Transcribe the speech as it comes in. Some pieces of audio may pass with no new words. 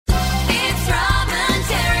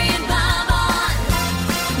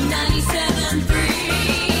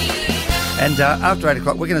And after 8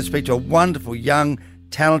 o'clock, we're going to speak to a wonderful, young,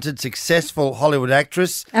 talented, successful Hollywood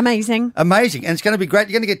actress. Amazing. Amazing. And it's going to be great.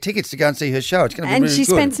 You're going to get tickets to go and see her show. It's going to be really good. And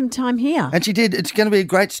she spent some time here. And she did. It's going to be a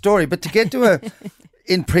great story. But to get to her,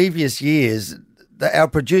 in previous years, our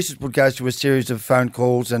producers would go through a series of phone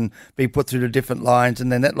calls and be put through to different lines,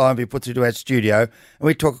 and then that line would be put through to our studio, and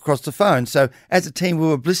we'd talk across the phone. So as a team, we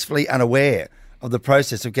were blissfully unaware of the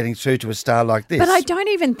process of getting through to a star like this. But I don't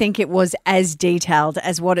even think it was as detailed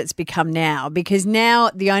as what it's become now, because now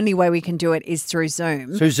the only way we can do it is through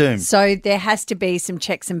Zoom. Through Zoom. So there has to be some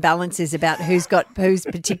checks and balances about who's got whose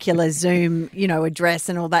particular Zoom, address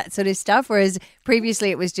and all that sort of stuff, whereas previously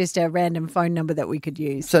it was just a random phone number that we could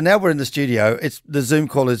use. So now we're in the studio. The Zoom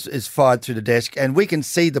call is fired through the desk, and we can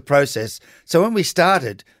see the process. So when we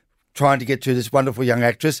started trying to get to this wonderful young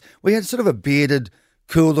actress, we had sort of a bearded,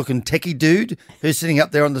 cool-looking techie dude who's sitting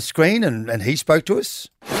up there on the screen, and he spoke to us.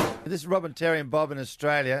 This is Robin, Terry and Bob in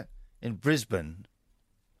Australia, in Brisbane.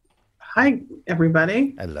 Hi,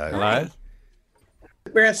 everybody. Hello. Hello.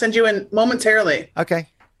 We're going to send you in momentarily. Okay.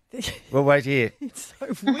 We'll wait here. It's so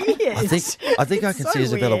weird. I think I can so see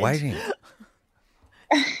Isabella weird. waiting.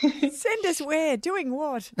 Send us where? Doing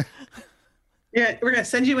what? Yeah, we're going to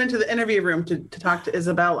send you into the interview room to talk to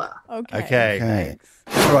Isabella. Okay.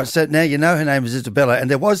 All right, so now you know her name is Isabella, and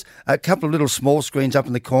there was a couple of little small screens up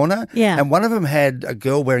in the corner. Yeah. And one of them had a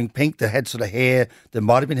girl wearing pink that had sort of hair that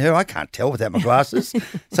might have been her. I can't tell without my glasses.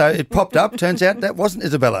 So it popped up. Turns out that wasn't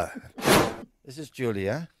Isabella. This is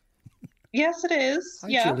Julia. Yes, it is. Hi,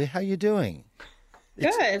 Yeah. Julia. How are you doing?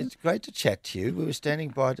 Good. It's great to chat to you. We were standing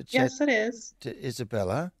by to chat Yes, it is. to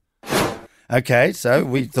Isabella. Okay, so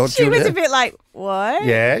we thought She Julia... was a bit like, what?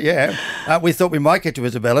 Yeah. We thought we might get to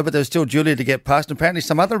Isabella, but there was still Julia to get past, and apparently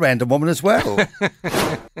some other random woman as well. All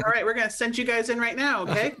right, we're going to send you guys in right now,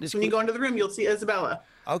 okay? When you go into the room, you'll see Isabella.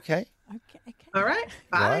 Okay. Okay. All right?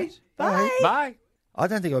 Bye. Right. Bye. Bye. I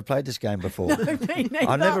don't think I've played this game before. Me neither.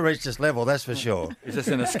 I never reached this level, that's for sure. Is this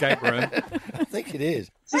an escape room? I think it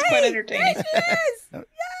is. This is quite entertaining. Yes, it is.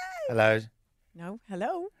 Hello. No,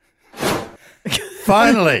 hello.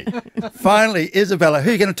 Finally, Isabella,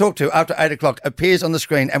 who you're going to talk to after 8 o'clock, appears on the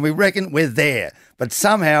screen, and we reckon we're there. But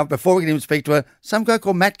somehow, before we can even speak to her, some guy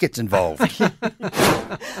called Matt gets involved.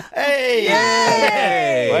 Hey!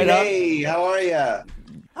 Hey! Wait up. Hey, how are you?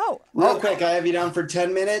 Oh, Real quick, I have you down for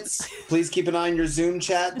 10 minutes. Please keep an eye on your Zoom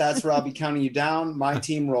chat. That's where I'll be counting you down. My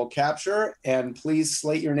team roll capture, and please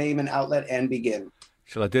slate your name and outlet and begin.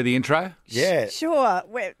 Shall I do the intro? Yeah. sure.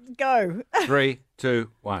 Go. 3,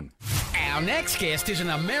 2, 1. Our next guest is an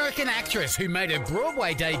American actress who made her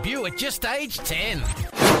Broadway debut at just age 10.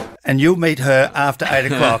 And you'll meet her after 8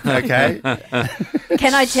 o'clock, okay?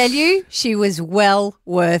 Can I tell you, she was well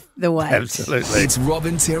worth the wait. Absolutely. It's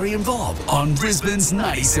Robin, Terry and Bob on Brisbane's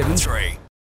 97.3.